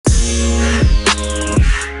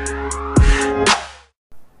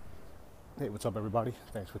Hey, what's up, everybody?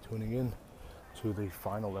 Thanks for tuning in to the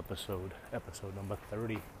final episode number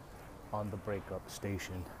 30 on the Breakup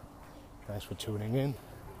Station. Thanks for tuning in.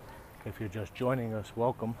 If you're just joining us,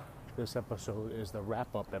 welcome. This episode is the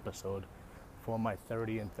wrap-up episode for my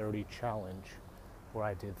 30 and 30 challenge, where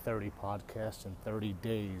I did 30 podcasts in 30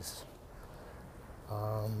 days.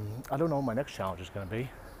 I don't know what my next challenge is going to be,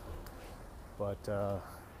 but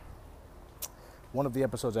one of the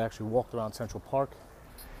episodes I actually walked around Central Park,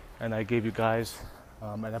 and I gave you guys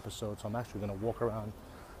an episode, so I'm actually going to walk around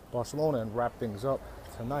Barcelona and wrap things up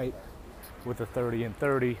tonight with the 30 and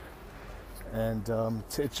 30. And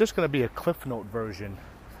it's just going to be a Cliff Note version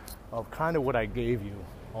of kind of what I gave you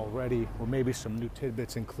already, with maybe some new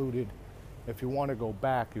tidbits included. If you want to go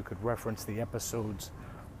back, you could reference the episodes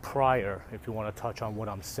prior if you want to touch on what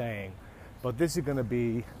I'm saying. But this is going to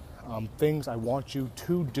be things I want you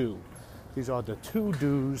to do. These are the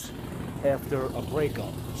to-dos after a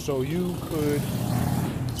breakup. So you could,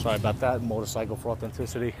 sorry about that, motorcycle for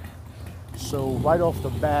authenticity. So right off the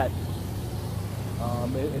bat,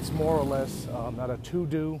 it's more or less not a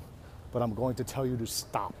to-do, but I'm going to tell you to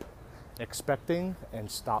stop expecting and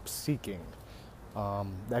stop seeking.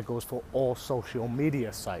 That goes for all social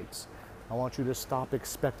media sites. I want you to stop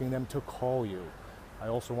expecting them to call you. I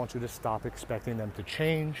also want you to stop expecting them to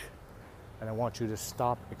change. And I want you to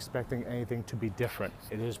stop expecting anything to be different.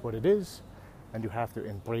 It is what it is, and you have to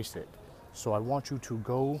embrace it. So I want you to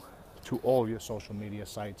go to all your social media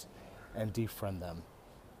sites and defriend them.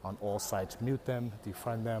 On all sites, mute them,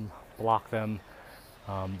 defriend them, block them.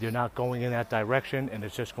 You're not going in that direction, and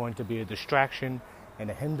it's just going to be a distraction and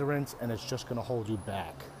a hindrance, and it's just going to hold you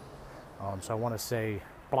back. So I want to say,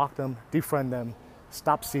 block them, defriend them,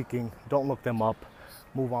 stop seeking, don't look them up.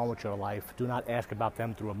 Move on with your life. Do not ask about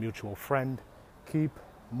them through a mutual friend. Keep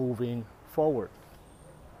moving forward.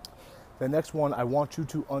 The next one, I want you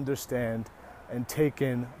to understand and take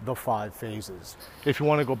in the 5 phases. If you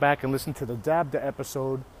want to go back and listen to the Dabda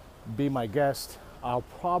episode, be my guest. I'll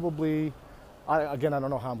probably, I don't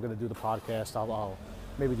know how I'm going to do the podcast. I'll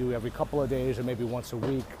maybe do every couple of days or maybe once a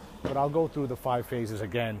week. But I'll go through the 5 phases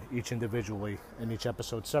again, each individually and each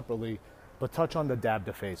episode separately, but touch on the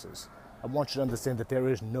Dabda phases. I want you to understand that there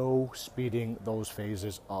is no speeding those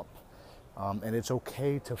phases up. And it's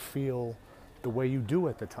okay to feel the way you do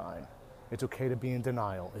at the time. It's okay to be in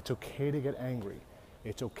denial. It's okay to get angry.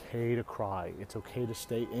 It's okay to cry. It's okay to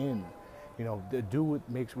stay in. Do what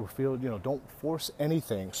makes you feel, don't force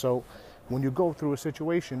anything. So when you go through a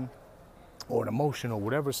situation or an emotion or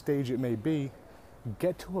whatever stage it may be,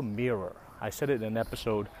 get to a mirror. I said it in an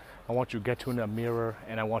episode. I want you to get to a mirror,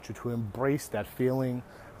 and I want you to embrace that feeling.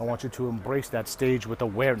 I want you to embrace that stage with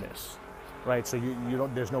awareness, right? So you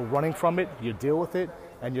don't. There's no running from it. You deal with it,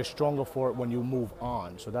 and you're stronger for it when you move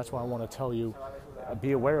on. So that's why I want to tell you,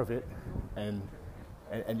 be aware of it, and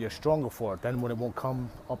you're stronger for it. Then when it won't come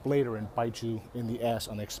up later and bite you in the ass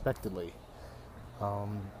unexpectedly.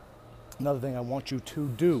 Another thing I want you to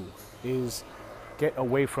do is get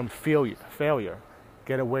away from failure.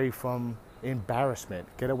 Get away from embarrassment.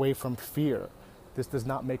 Get away from fear. This does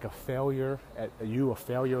not make a failure at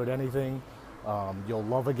anything. You'll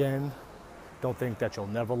love again. Don't think that you'll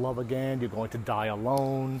never love again. You're going to die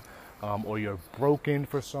alone, or you're broken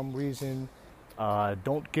for some reason.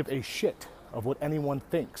 Don't give a shit of what anyone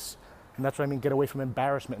thinks. And that's what I mean, get away from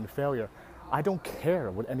embarrassment and failure. I don't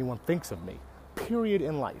care what anyone thinks of me, period,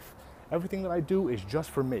 in life. Everything that I do is just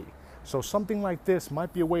for me. So something like this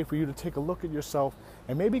might be a way for you to take a look at yourself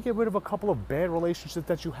and maybe get rid of a couple of bad relationships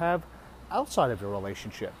that you have outside of your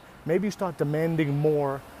relationship. Maybe you start demanding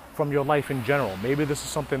more from your life in general. Maybe this is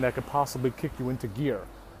something that could possibly kick you into gear,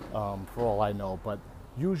 for all I know. But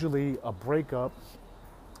usually a breakup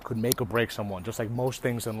could make or break someone, just like most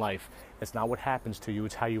things in life. It's not what happens to you,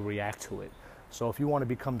 it's how you react to it. So if you want to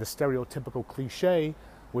become the stereotypical cliche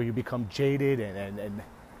where you become jaded and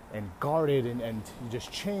guarded and you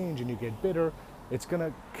just change and you get bitter,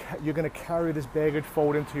 you're gonna carry this baggage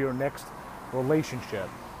forward into your next relationship.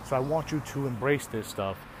 So I want you to embrace this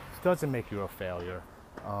stuff. It doesn't make you a failure.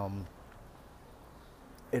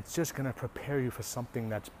 It's just gonna prepare you for something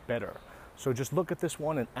that's better. So just look at this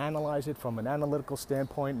one and analyze it from an analytical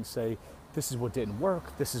standpoint and say, this is what didn't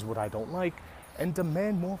work, this is what I don't like, and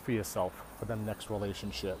demand more for yourself for the next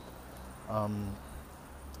relationship.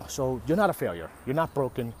 So you're not a failure. You're not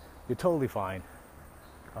broken. You're totally fine.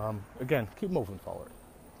 Again, keep moving forward.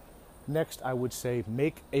 Next, I would say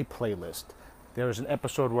make a playlist. There is an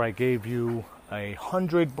episode where I gave you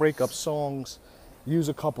 100 breakup songs. Use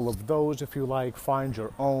a couple of those if you like. Find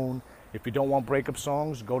your own. If you don't want breakup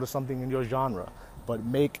songs, go to something in your genre. But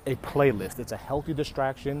make a playlist. It's a healthy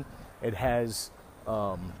distraction. It has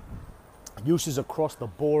Uses across the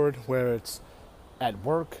board, where it's at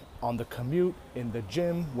work, on the commute, in the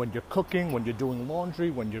gym, when you're cooking, when you're doing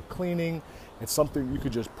laundry, when you're cleaning. It's something you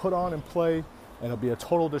could just put on and play, and it'll be a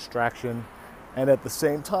total distraction. And at the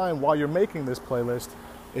same time, while you're making this playlist,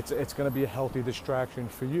 it's going to be a healthy distraction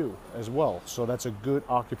for you as well. So that's a good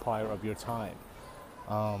occupier of your time.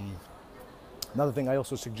 Another thing I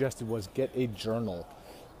also suggested was get a journal.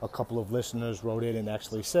 A couple of listeners wrote in and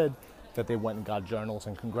actually said that they went and got journals,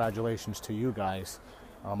 and congratulations to you guys.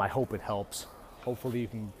 I hope it helps. Hopefully you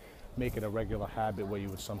can make it a regular habit where you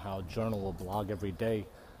would somehow journal or blog every day.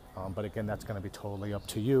 But again, that's going to be totally up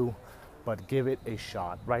to you. But give it a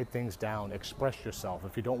shot. Write things down. Express yourself.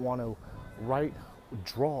 If you don't want to write,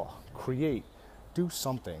 draw, create, do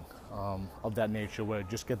something of that nature where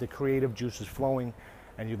just get the creative juices flowing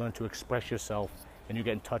and you learn to express yourself and you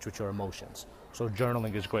get in touch with your emotions. So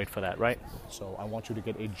journaling is great for that, right? So I want you to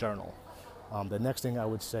get a journal. The next thing I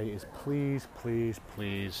would say is please, please,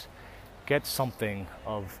 please get something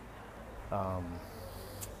of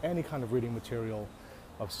any kind of reading material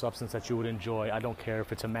of substance that you would enjoy. I don't care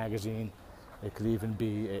if it's a magazine. It could even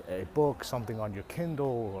be a book, something on your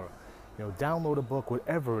Kindle, or download a book,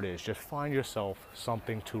 whatever it is. Just find yourself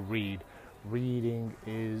something to read. Reading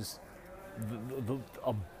is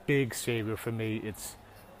a big savior for me. It's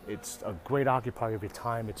a great occupier of your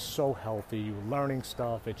time. It's so healthy. You're learning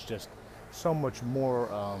stuff. It's just so much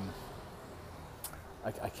more.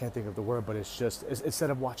 I can't think of the word, but it's just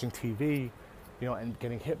instead of watching TV, and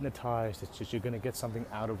getting hypnotized, it's just you're going to get something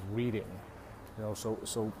out of reading.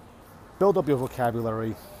 So build up your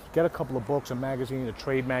vocabulary. Get a couple of books, a magazine, a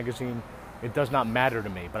trade magazine. It does not matter to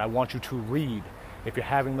me, but I want you to read. If you're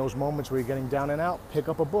having those moments where you're getting down and out, pick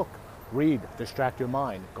up a book. Read, distract your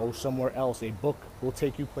mind, go somewhere else. A book will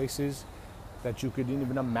take you places that you couldn't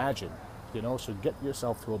even imagine, so get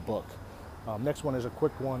yourself to a book. Next one is a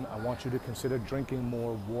quick one. I want you to consider drinking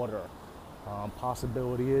more water.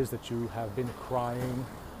 Possibility is that you have been crying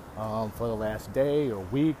for the last day or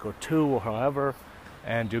week or two or however,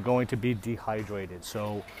 and you're going to be dehydrated.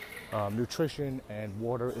 So nutrition and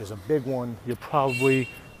water is a big one. You're probably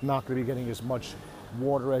not going to be getting as much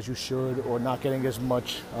water as you should, or not getting as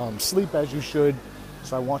much sleep as you should.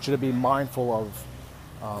 So I want you to be mindful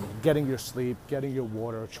of getting your sleep, getting your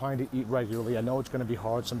water, trying to eat regularly. I know it's going to be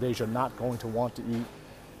hard. Some days you're not going to want to eat,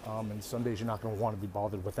 and some days you're not going to want to be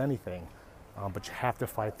bothered with anything. But you have to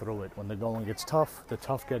fight through it. When the going gets tough, the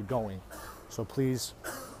tough get going. So please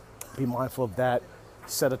be mindful of that.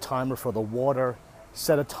 Set a timer for the water.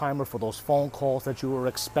 Set a timer for those phone calls that you were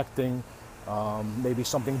expecting. Maybe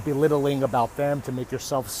something belittling about them to make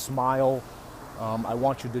yourself smile. I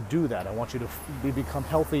want you to do that. I want you to become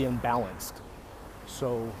healthy and balanced.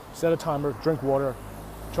 So set a timer, drink water,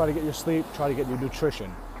 try to get your sleep, try to get your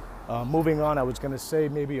nutrition. Moving on, I was going to say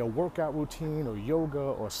maybe a workout routine or yoga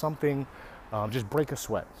or something. Just break a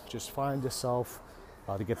sweat. Just find yourself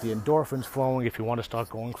to get the endorphins flowing. If you want to start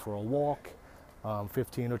going for a walk,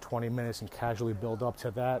 15 or 20 minutes, and casually build up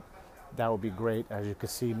to that, that would be great. As you can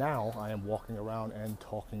see now, I am walking around and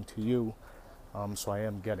talking to you. So I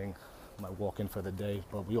am getting my walk in for the day,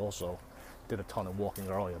 but we also did a ton of walking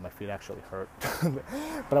earlier. My feet actually hurt.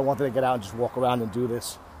 But I wanted to get out and just walk around and do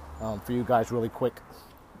this for you guys really quick.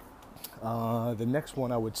 The next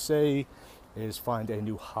one I would say is find a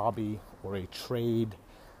new hobby or a trade,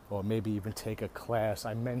 or maybe even take a class.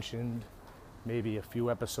 I mentioned maybe a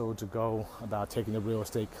few episodes ago about taking a real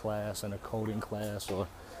estate class and a coding class, or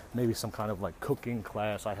maybe some kind of like cooking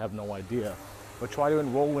class. I have no idea. But try to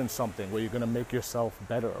enroll in something where you're going to make yourself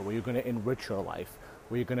better, where you're going to enrich your life,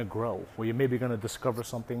 where you're going to grow, where you're maybe going to discover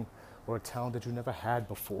something or a talent that you never had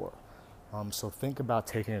before. So think about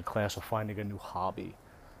taking a class or finding a new hobby.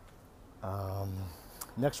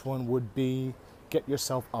 Next one would be get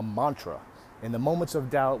yourself a mantra. In the moments of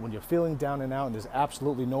doubt, when you're feeling down and out and there's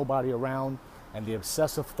absolutely nobody around and the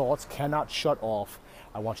obsessive thoughts cannot shut off,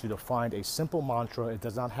 I want you to find a simple mantra. It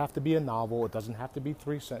does not have to be a novel. It doesn't have to be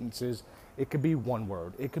 3 sentences. It could be 1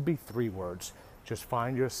 word. It could be 3 words. Just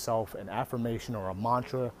find yourself an affirmation or a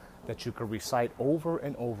mantra that you could recite over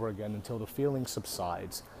and over again until the feeling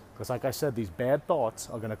subsides. Because like I said, these bad thoughts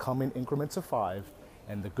are going to come in increments of 5,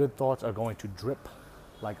 and the good thoughts are going to drip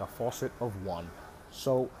like a faucet of 1.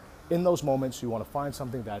 So in those moments, you want to find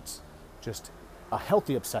something that's just a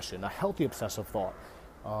healthy obsession, a healthy obsessive thought.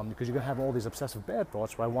 Because you're going to have all these obsessive bad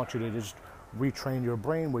thoughts, but I want you to just retrain your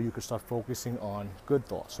brain where you can start focusing on good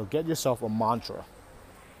thoughts. So get yourself a mantra.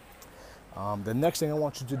 The next thing I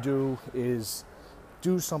want you to do is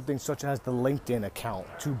do something such as the LinkedIn account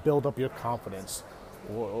to build up your confidence,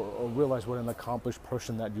 or realize what an accomplished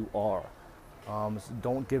person that you are.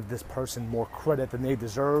 Don't give this person more credit than they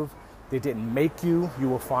deserve. They didn't make you. You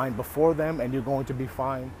were fine before them, and you're going to be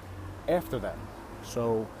fine after them.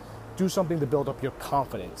 So do something to build up your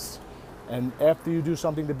confidence. And after you do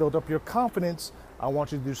something to build up your confidence, I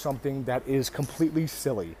want you to do something that is completely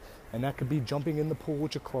silly. And that could be jumping in the pool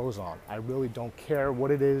with your clothes on. I really don't care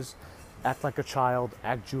what it is. Act like a child,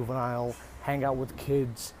 act juvenile, hang out with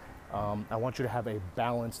kids. I want you to have a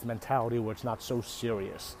balanced mentality where it's not so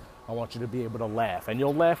serious. I want you to be able to laugh. And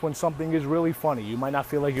you'll laugh when something is really funny. You might not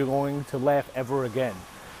feel like you're going to laugh ever again,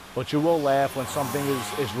 but you will laugh when something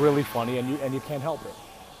is really funny and you can't help it.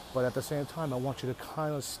 But at the same time, I want you to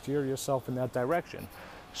kind of steer yourself in that direction.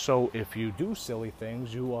 So if you do silly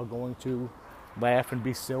things, you are going to laugh and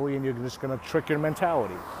be silly, and you're just going to trick your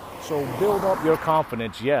mentality. So build up your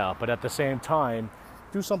confidence, yeah, but at the same time,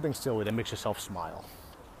 do something silly that makes yourself smile.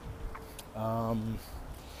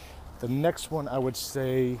 The next one, I would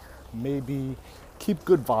say, maybe keep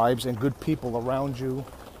good vibes and good people around you.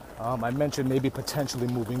 I mentioned maybe potentially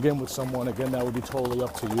moving in with someone. Again, that would be totally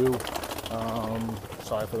up to you.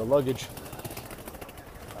 Sorry for the luggage.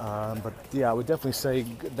 But yeah, I would definitely say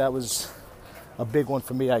that was a big one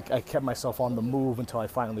for me. I kept myself on the move until I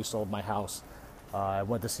finally sold my house. I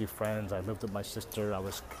went to see friends. I lived with my sister. I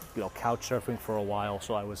was, couch surfing for a while,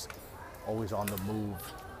 so I was always on the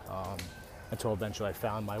move until eventually I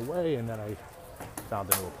found my way, and then I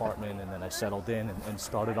found a new apartment, and then I settled in and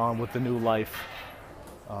started on with the new life.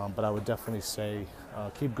 But I would definitely say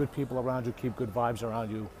keep good people around you, keep good vibes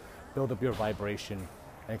around you, build up your vibration,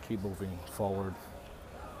 and keep moving forward.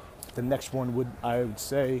 The next one I would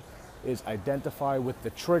say is identify with the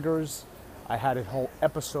triggers. I had a whole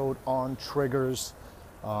episode on triggers,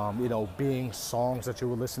 being songs that you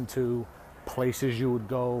would listen to, places you would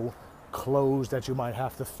go, clothes that you might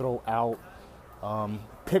have to throw out.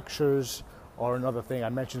 Pictures are another thing. I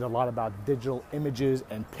mentioned a lot about digital images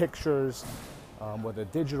and pictures, whether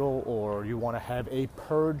digital or you want to have a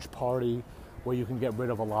purge party where you can get rid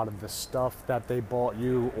of a lot of the stuff that they bought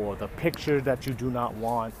you or the picture that you do not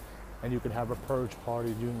want, and you can have a purge party.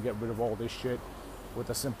 You can get rid of all this shit with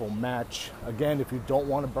a simple match. Again, if you don't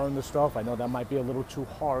want to burn the stuff, I know that might be a little too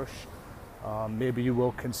harsh. Maybe you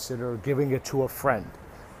will consider giving it to a friend.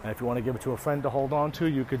 And if you want to give it to a friend to hold on to,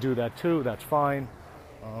 you could do that too. That's fine.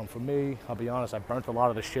 For me, I'll be honest, I burnt a lot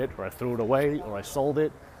of the shit, or I threw it away, or I sold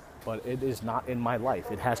it, but it is not in my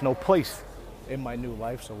life. It has no place in my new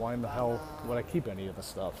life, so why in the hell would I keep any of the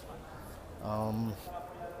stuff?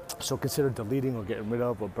 So consider deleting or getting rid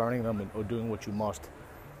of or burning them or doing what you must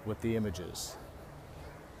with the images.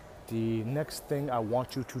 The next thing I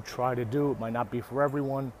want you to try to do, it might not be for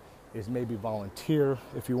everyone, is maybe volunteer.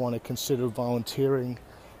 If you want to consider volunteering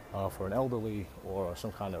for an elderly or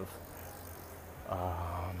some kind of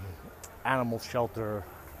animal shelter,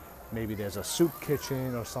 maybe there's a soup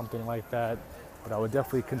kitchen or something like that. But I would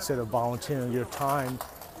definitely consider volunteering your time.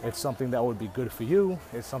 It's something that would be good for you.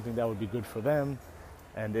 It's something that would be good for them.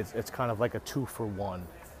 And it's kind of like a 2-for-1.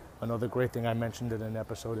 Another great thing I mentioned in an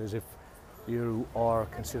episode is if you are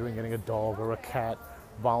considering getting a dog or a cat,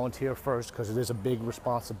 volunteer first, because it is a big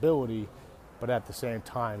responsibility. But at the same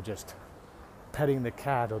time, just petting the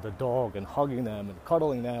cat or the dog and hugging them and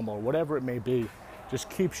cuddling them or whatever it may be just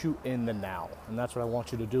keeps you in the now. And that's what I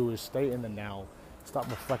want you to do, is stay in the now. Stop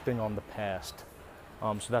reflecting on the past.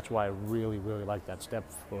 So that's why I really, really like that step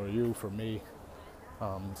for you, for me.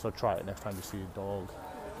 So try it next time you see a dog.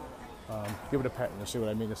 Give it a pet and you'll see what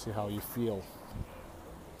I mean, to see how you feel.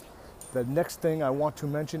 The next thing I want to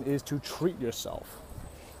mention is to treat yourself.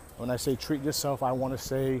 When I say treat yourself, I want to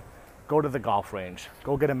say go to the golf range,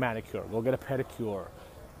 go get a manicure, go get a pedicure,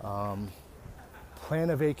 plan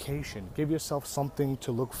a vacation, give yourself something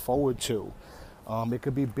to look forward to. It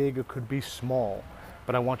could be big, it could be small,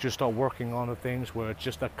 but I want you to start working on the things where it's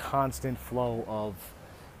just a constant flow of,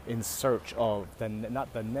 in search of,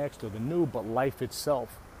 not the next or the new, but life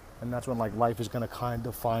itself. And that's when life is going to kind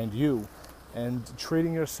of find you. And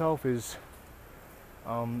treating yourself is,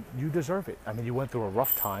 you deserve it. I mean, you went through a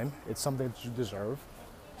rough time. It's something that you deserve.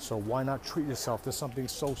 So why not treat yourself to something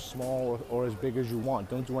so small or as big as you want?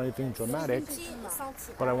 Don't do anything dramatic,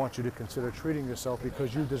 but I want you to consider treating yourself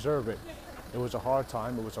because you deserve it. It was a hard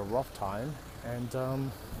time. It was a rough time.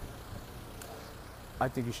 And I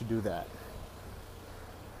think you should do that.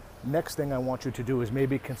 Next thing I want you to do is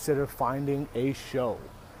maybe consider finding a show.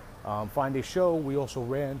 Find a show. We also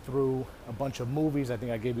ran through a bunch of movies. I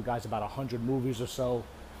think I gave you guys about 100 movies or so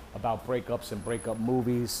about breakups and breakup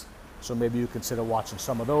movies. So maybe you consider watching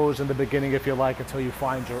some of those in the beginning if you like, until you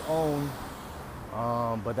find your own.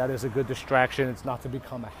 But that is a good distraction. It's not to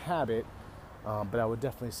become a habit. But I would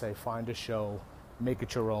definitely say find a show, make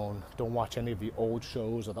it your own. Don't watch any of the old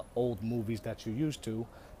shows or the old movies that you used to.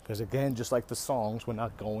 Because again, just like the songs, we're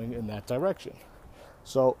not going in that direction.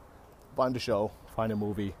 So find a show, find a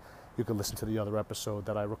movie. You can listen to the other episode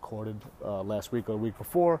that I recorded last week or the week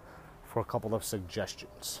before for a couple of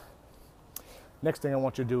suggestions. Next thing I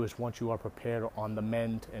want you to do is, once you are prepared, on the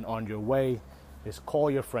mend and on your way, is call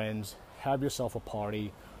your friends, have yourself a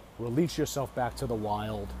party, release yourself back to the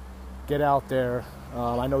wild, get out there.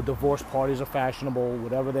 I know divorce parties are fashionable,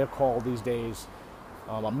 whatever they're called these days.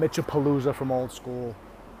 A Mitchapalooza from old school.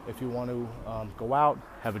 If you want to go out,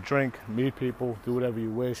 have a drink, meet people, do whatever you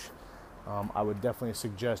wish. I would definitely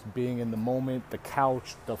suggest being in the moment, the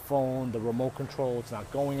couch, the phone, the remote control. It's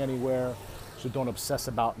not going anywhere. So don't obsess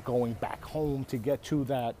about going back home to get to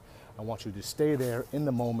that. I want you to stay there in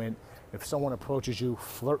the moment. If someone approaches you,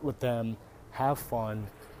 flirt with them, have fun,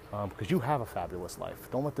 because you have a fabulous life.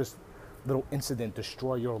 Don't let this little incident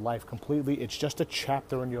destroy your life completely. It's just a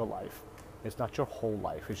chapter in your life. It's not your whole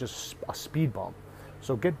life. It's just a speed bump.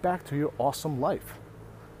 So get back to your awesome life.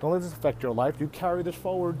 Don't let this affect your life. You carry this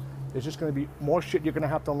forward, there's just going to be more shit you're going to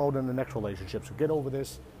have to unload in the next relationship. So get over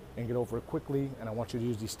this and get over it quickly, and I want you to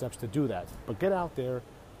use these steps to do that. But get out there,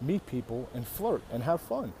 meet people, and flirt, and have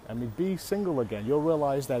fun. I mean, be single again. You'll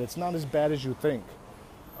realize that it's not as bad as you think.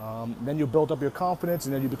 Then you build up your confidence,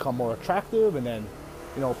 and then you become more attractive, and then,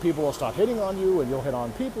 you know, people will start hitting on you, and you'll hit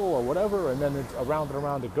on people or whatever, and then it's around and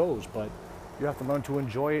around it goes. But you have to learn to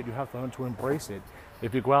enjoy it. You have to learn to embrace it.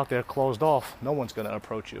 If you go out there closed off, no one's going to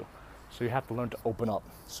approach you. So you have to learn to open up.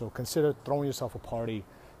 So consider throwing yourself a party,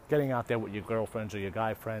 getting out there with your girlfriends or your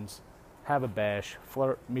guy friends, have a bash,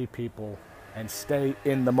 flirt, meet people, and stay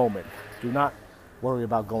in the moment. Do not worry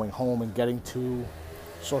about going home and getting to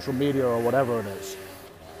social media or whatever it is.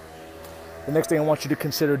 The next thing I want you to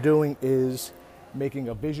consider doing is making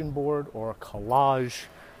a vision board or a collage.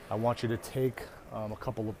 I want you to take a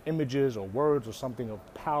couple of images or words or something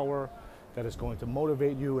of power that is going to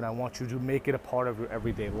motivate you, and I want you to make it a part of your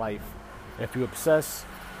everyday life. If you obsess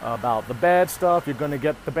about the bad stuff, you're going to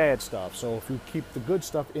get the bad stuff. So if you keep the good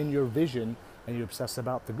stuff in your vision and you obsess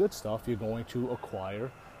about the good stuff, you're going to acquire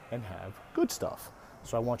and have good stuff.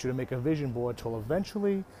 So I want you to make a vision board till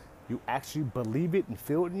eventually you actually believe it and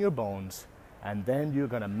feel it in your bones, and then you're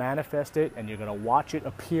going to manifest it and you're going to watch it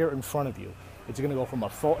appear in front of you. It's going to go from a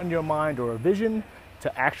thought in your mind or a vision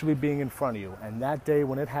to actually being in front of you. And that day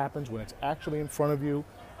when it happens, when it's actually in front of you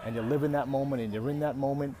and you live in that moment and you're in that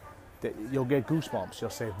moment, that you'll get goosebumps. You'll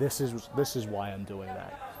say, this is why I'm doing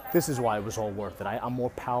that. This is why it was all worth it. I'm more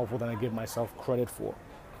powerful than I give myself credit for.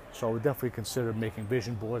 So I would definitely consider making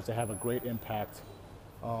vision boards that have a great impact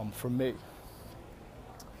for me.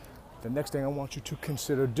 The next thing I want you to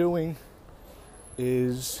consider doing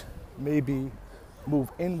is maybe move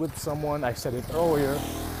in with someone. I said it earlier.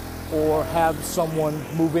 Or have someone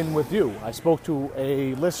move in with you. I spoke to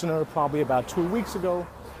a listener probably about 2 weeks ago,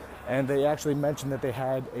 and they actually mentioned that they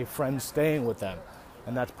had a friend staying with them.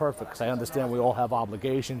 And that's perfect, because I understand we all have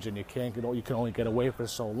obligations and you can only get away for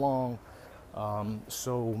so long.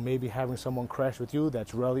 So maybe having someone crash with you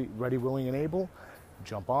that's ready, willing, and able,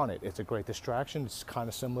 jump on it. It's a great distraction. It's kind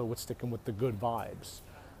of similar with sticking with the good vibes.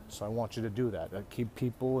 So I want you to do that. Keep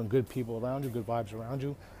people and good people around you, good vibes around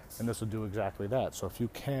you, and this will do exactly that. So if you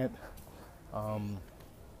can't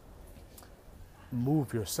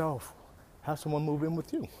move yourself, have someone move in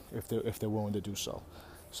with you if they're willing to do so.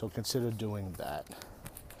 So consider doing that.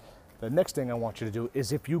 The next thing I want you to do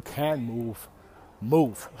is, if you can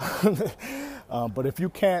move. But if you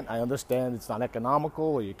can't, I understand it's not economical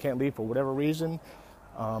or you can't leave for whatever reason,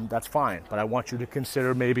 that's fine. But I want you to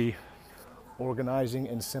consider maybe organizing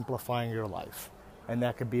and simplifying your life. And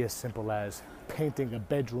that could be as simple as painting a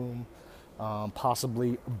bedroom,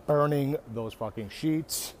 possibly burning those fucking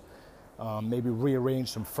sheets, maybe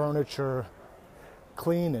rearrange some furniture,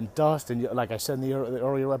 clean and dust. And like I said in the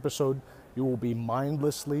earlier episode, you will be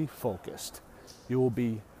mindlessly focused. You will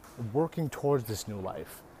be working towards this new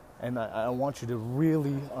life. And I want you to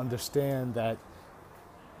really understand that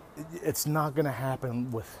it's not going to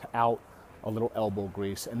happen without a little elbow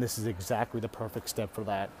grease. And this is exactly the perfect step for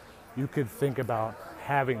that. You could think about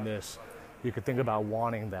having this. You could think about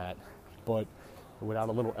wanting that. But without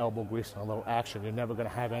a little elbow grease and a little action, you're never going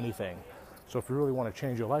to have anything. So if you really want to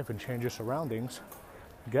change your life and change your surroundings,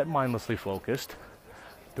 get mindlessly focused,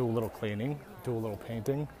 do a little cleaning, do a little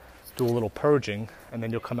painting, do a little purging, and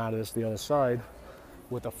then you'll come out of this the other side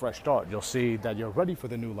with a fresh start. You'll see that you're ready for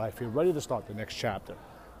the new life. You're ready to start the next chapter.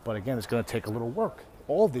 But again, it's going to take a little work.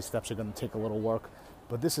 All of these steps are going to take a little work,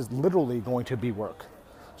 but this is literally going to be work.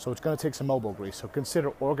 So it's going to take some elbow grease. So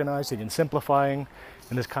consider organizing and simplifying,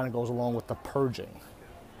 and this kind of goes along with the purging.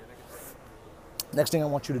 Next thing I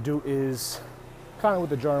want you to do is kind of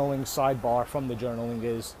with the journaling sidebar from the journaling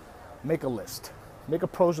is make a list. Make a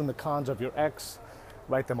pros and the cons of your ex.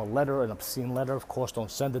 Write them a letter, an obscene letter. Of course,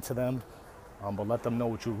 don't send it to them, but let them know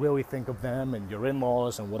what you really think of them and your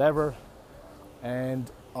in-laws and whatever.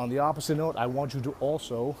 And on the opposite note, I want you to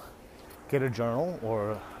also get a journal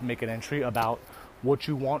or make an entry about what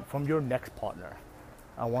you want from your next partner.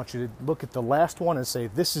 I want you to look at the last one and say,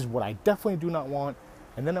 this is what I definitely do not want.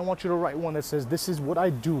 And then I want you to write one that says, this is what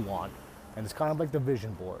I do want. And it's kind of like the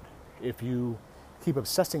vision board. If you keep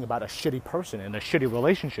obsessing about a shitty person and a shitty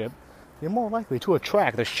relationship, you're more likely to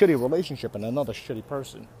attract a shitty relationship and another shitty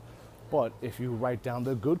person. But if you write down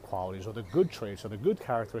the good qualities or the good traits or the good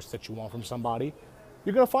characteristics that you want from somebody,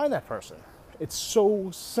 you're going to find that person. It's so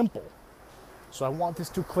simple. So I want this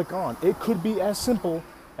to click on. It could be as simple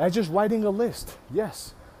as just writing a list,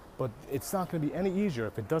 yes, but it's not going to be any easier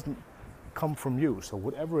if it doesn't come from you. So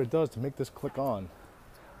whatever it does to make this click on,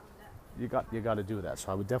 you got to do that.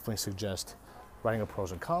 So I would definitely suggest writing a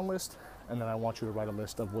pros and cons list, and then I want you to write a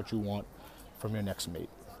list of what you want from your next mate.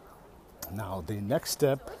 Now, the next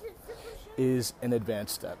step is an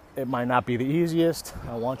advanced step. It might not be the easiest.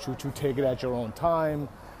 I want you to take it at your own time.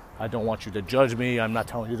 I don't want you to judge me. I'm not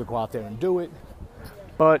telling you to go out there and do it.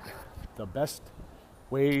 But the best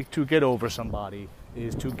way to get over somebody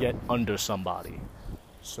is to get under somebody.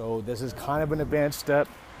 So this is kind of an advanced step.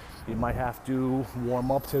 You might have to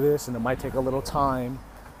warm up to this, and it might take a little time.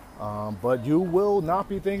 But you will not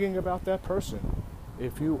be thinking about that person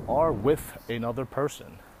if you are with another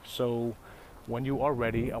person. So when you are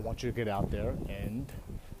ready, I want you to get out there and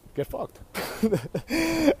get fucked.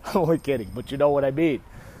 I'm only kidding, but you know what I mean.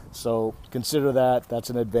 So consider that. That's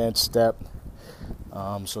an advanced step.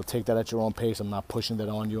 So take that at your own pace. I'm not pushing that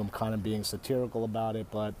on you. I'm kind of being satirical about it,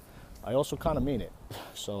 but I also kind of mean it.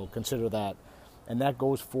 So consider that. And that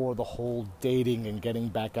goes for the whole dating and getting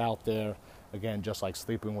back out there. Again, just like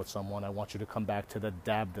sleeping with someone, I want you to come back to the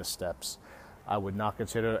DABDA steps. I would not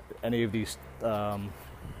consider any of these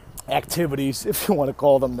activities, if you want to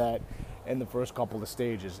call them that, in the first couple of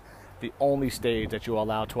stages. The only stage that you're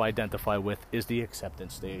allowed to identify with is the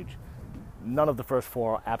acceptance stage. None of the first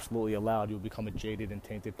four are absolutely allowed. You'll become a jaded and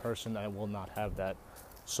tainted person. I will not have that.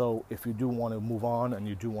 So if you do want to move on and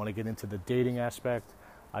you do want to get into the dating aspect,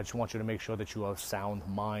 I just want you to make sure that you have sound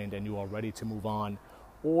mind and you are ready to move on,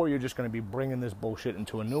 or you're just going to be bringing this bullshit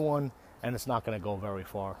into a new one and it's not going to go very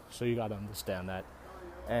far. So you got to understand that.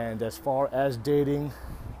 And as far as dating,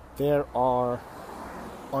 there are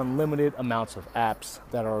unlimited amounts of apps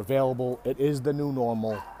that are available. It is the new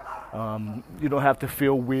normal. You don't have to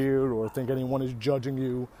feel weird or think anyone is judging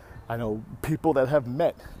you. I know people that have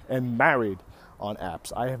met and married on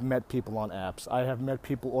apps. I have met people on apps. I have met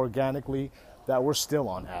people organically that were still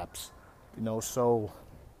on apps. So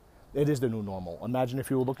it is the new normal. Imagine if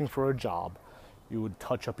you were looking for a job, you would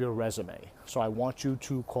touch up your resume. So I want you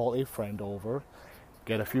to call a friend over,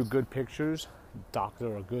 get a few good pictures,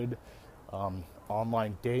 doctor a good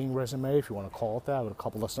online dating resume, if you want to call it that, with a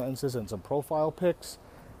couple of sentences and some profile pics,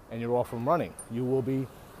 and you're off and running. You will be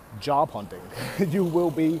job hunting. You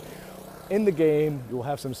will be in the game, you will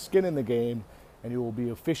have some skin in the game, and you will be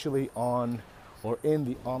officially on or in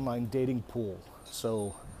the online dating pool.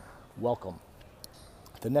 So, welcome.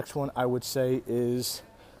 The next one I would say is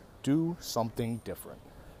do something different.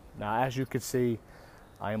 Now, as you can see,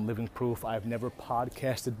 I am living proof. I've never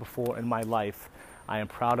podcasted before in my life. I am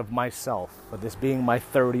proud of myself for this being my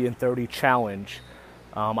 30 and 30 challenge.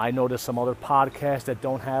 I know there's some other podcasts that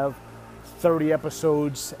don't have 30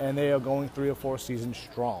 episodes and they are going 3 or 4 seasons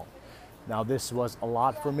strong. Now, this was a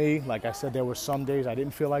lot for me. Like I said, there were some days I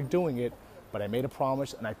didn't feel like doing it, but I made a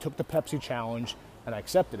promise and I took the Pepsi challenge and I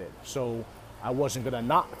accepted it. So I wasn't going to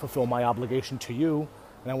not fulfill my obligation to you,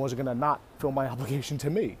 and I wasn't going to not fulfill my obligation to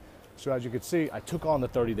me. So as you can see, I took on the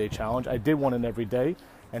 30-day challenge. I did one in every day,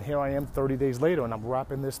 and here I am 30 days later, and I'm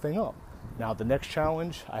wrapping this thing up. Now, the next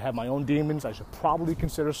challenge, I have my own demons. I should probably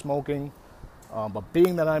consider smoking, but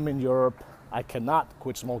being that I'm in Europe, I cannot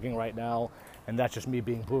quit smoking right now, and that's just me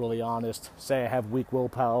being brutally honest. Say I have weak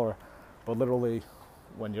willpower, but literally,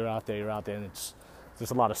 when you're out there, and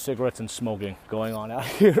there's a lot of cigarettes and smoking going on out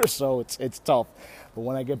here, so it's tough. But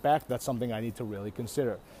when I get back, that's something I need to really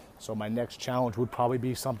consider. So my next challenge would probably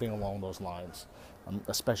be something along those lines,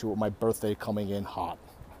 especially with my birthday coming in hot.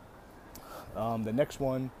 The next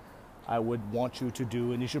one I would want you to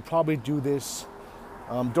do, and you should probably do this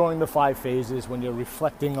during the 5 phases when you're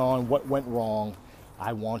reflecting on what went wrong.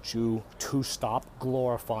 I want you to stop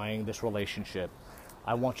glorifying this relationship.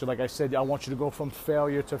 I want you, like I said, I want you to go from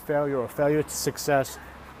failure to failure or failure to success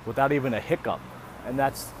without even a hiccup. And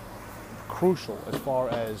that's crucial as far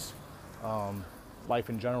as life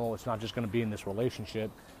in general. It's not just going to be in this relationship.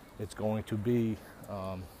 It's going to be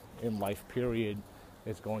in life, period.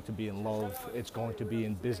 It's going to be in love. It's going to be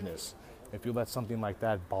in business. If you let something like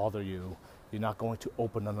that bother you, you're not going to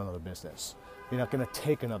open another business. You're not going to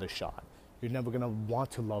take another shot. You're never going to want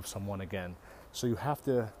to love someone again. So you have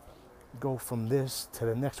to go from this to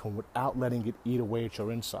the next one without letting it eat away at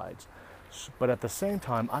your insides. But at the same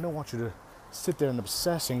time, I don't want you to sit there and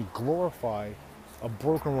obsess and glorify a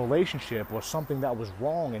broken relationship or something that was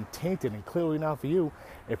wrong and tainted and clearly not for you.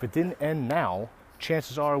 If it didn't end now,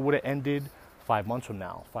 chances are it would have ended 5 months from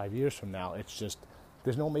now, 5 years from now. It's just,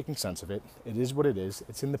 there's no making sense of it. It is what it is.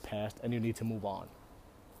 It's in the past, and you need to move on.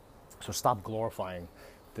 So stop glorifying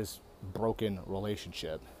this broken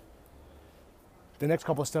relationship. The next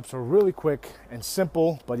couple of steps are really quick and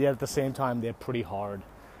simple, but yet at the same time, they're pretty hard.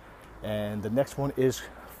 And the next one is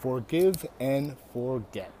forgive and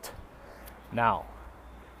forget. Now,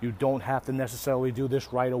 you don't have to necessarily do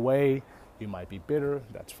this right away. You might be bitter,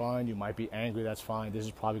 that's fine. You might be angry, that's fine. This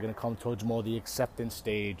is probably going to come towards more the acceptance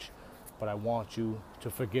stage. But I want you to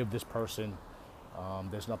forgive this person.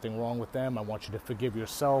 There's nothing wrong with them. I want you to forgive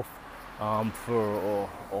yourself for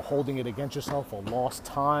holding it against yourself for lost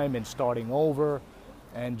time and starting over.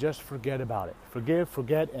 And just forget about it. Forgive,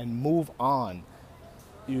 forget, and move on.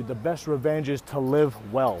 The best revenge is to live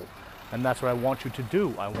well. And that's what I want you to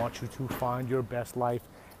do. I want you to find your best life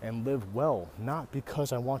and live well. Not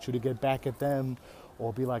because I want you to get back at them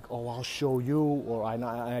or be like, oh, I'll show you, or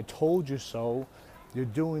I told you so. You're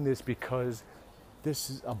doing this because this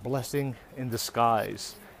is a blessing in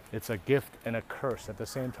disguise. It's a gift and a curse. At the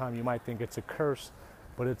same time, you might think it's a curse,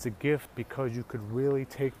 but it's a gift because you could really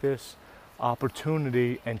take this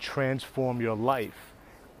opportunity and transform your life.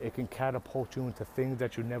 It can catapult you into things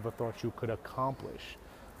that you never thought you could accomplish.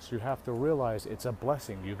 So you have to realize it's a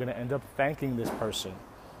blessing. You're going to end up thanking this person.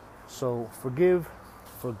 So forgive,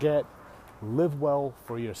 forget, live well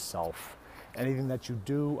for yourself. Anything that you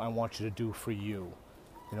do, I want you to do for you.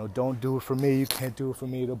 Don't do it for me. You can't do it for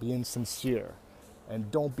me. It'll be insincere. And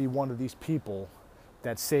don't be one of these people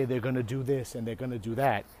that say they're going to do this and they're going to do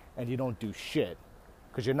that, and you don't do shit,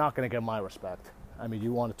 because you're not going to get my respect. I mean,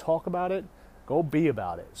 you want to talk about it? Go be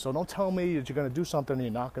about it. So don't tell me that you're going to do something and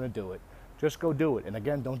you're not going to do it. Just go do it. And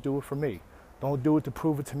again, don't do it for me. Don't do it to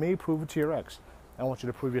prove it to me. Prove it to your ex. I want you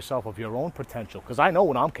to prove yourself of your own potential, because I know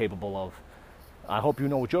what I'm capable of. I hope you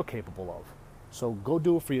know what you're capable of. So go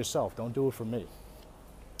do it for yourself. Don't do it for me.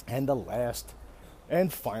 And the last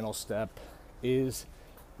and final step is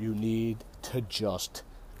you need to just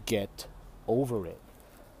get over it.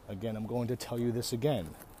 Again, I'm going to tell you this again.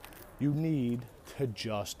 You need to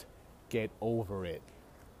just get over it.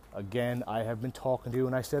 Again, I have been talking to you,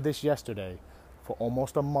 and I said this yesterday, for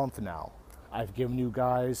almost a month now. I've given you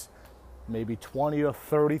guys maybe 20 or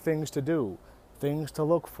 30 things to do, things to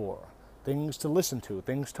look for, things to listen to,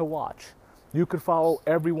 things to watch. You could follow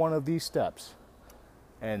every one of these steps.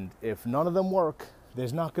 And if none of them work,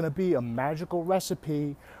 there's not going to be a magical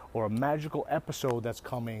recipe or a magical episode that's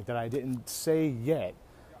coming that I didn't say yet.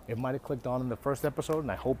 It might have clicked on in the first episode,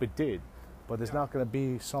 and I hope it did. But there's not going to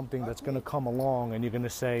be something that's going to come along and you're going to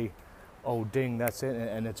say, oh, ding, that's it,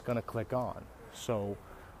 and it's going to click on. So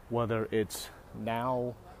whether it's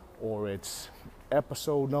now or it's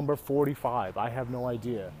episode number 45, I have no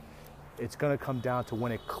idea. It's going to come down to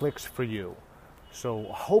when it clicks for you. So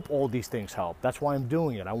I hope all these things help. That's why I'm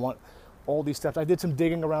doing it. I want all these steps. I did some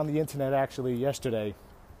digging around the internet actually yesterday,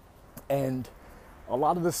 and a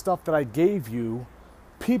lot of the stuff that I gave you,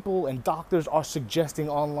 people and doctors are suggesting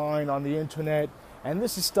online on the internet, and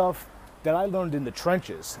this is stuff that I learned in the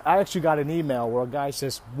trenches. I actually got an email where a guy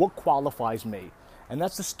says, what qualifies me? And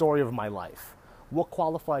that's the story of my life. What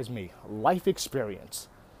qualifies me? Life experience,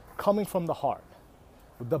 coming from the heart,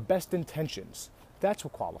 with the best intentions. That's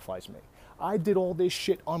what qualifies me. I did all this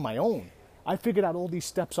shit on my own. I figured out all these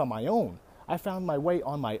steps on my own. I found my way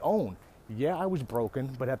on my own. Yeah, I was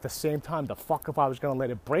broken, but at the same time, the fuck if I was going to let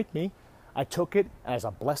it break me. I took it as a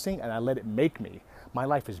blessing and I let it make me. My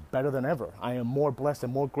life is better than ever. I am more blessed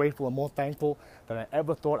and more grateful and more thankful than I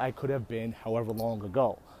ever thought I could have been however long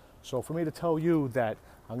ago. So for me to tell you that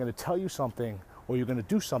I'm going to tell you something or you're going to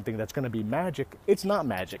do something that's going to be magic, it's not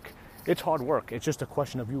magic. It's hard work. It's just a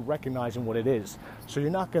question of you recognizing what it is. So you're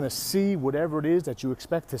not going to see whatever it is that you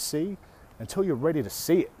expect to see until you're ready to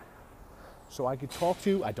see it. So I could talk to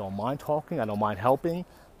you. I don't mind talking. I don't mind helping.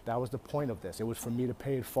 That was the point of this. It was for me to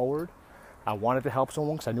pay it forward. I wanted to help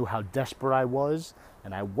someone because I knew how desperate I was,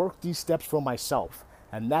 and I worked these steps for myself,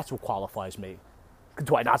 and that's what qualifies me.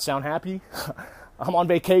 Do I not sound happy? I'm on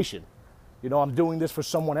vacation. I'm doing this for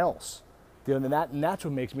someone else. And that's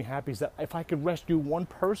what makes me happy, is that if I could rescue one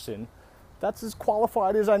person That's as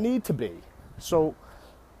qualified as I need to be. So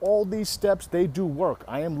all these steps, they do work.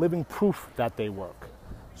 I am living proof that they work.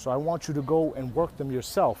 So I want you to go and work them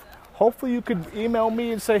yourself. Hopefully you could email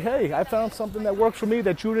me and say, hey, I found something that works for me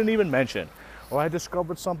that you didn't even mention, or I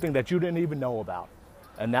discovered something that you didn't even know about.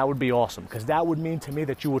 And that would be awesome, because that would mean to me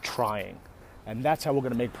that you were trying. And that's how we're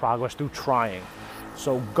going to make progress, through trying.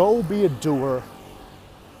 So go be a doer.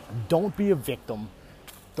 Don't be a victim.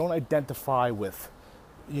 Don't identify with,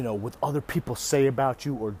 what other people say about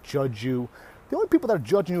you or judge you. The only people that are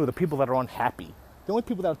judging you are the people that are unhappy. The only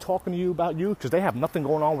people that are talking to you about you because they have nothing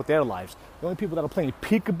going on with their lives. The only people that are playing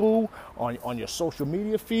peekaboo on your social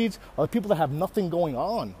media feeds are the people that have nothing going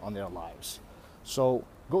on their lives. So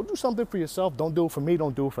go do something for yourself. Don't do it for me.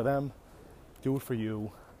 Don't do it for them. Do it for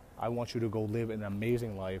you. I want you to go live an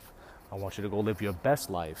amazing life. I want you to go live your best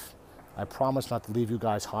life. I promise not to leave you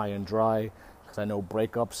guys high and dry, because I know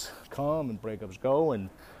breakups come and breakups go, and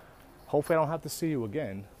hopefully I don't have to see you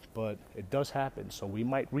again, but it does happen. So we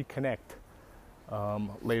might reconnect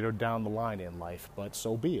later down the line in life, but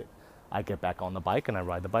so be it. I get back on the bike and I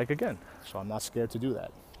ride the bike again, so I'm not scared to do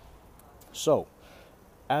that. So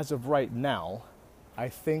as of right now, I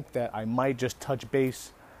think that I might just touch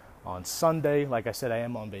base on Sunday. Like I said, I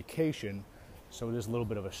am on vacation, so it is a little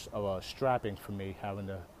bit of a strapping for me having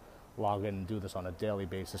to log in and do this on a daily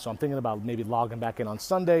basis. So I'm thinking about maybe logging back in on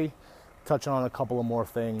Sunday, touching on a couple of more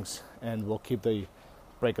things, and we'll keep the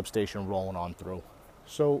breakup station rolling on through.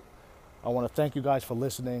 So I want to thank you guys for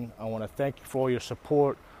listening. I want to thank you for all your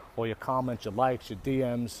support, all your comments, your likes, your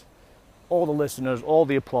DMs, all the listeners, all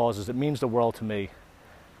the applauses. It means the world to me.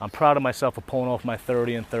 I'm proud of myself for pulling off my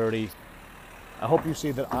 30 and 30. I hope you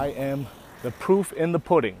see that I am the proof in the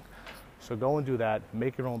pudding. So go and do that.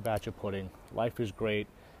 Make your own batch of pudding. Life is great,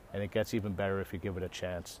 and it gets even better if you give it a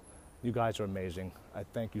chance. You guys are amazing. I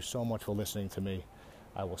thank you so much for listening to me.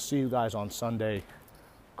 I will see you guys on Sunday.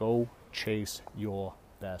 Go chase your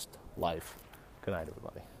best life. Good night,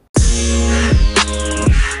 everybody.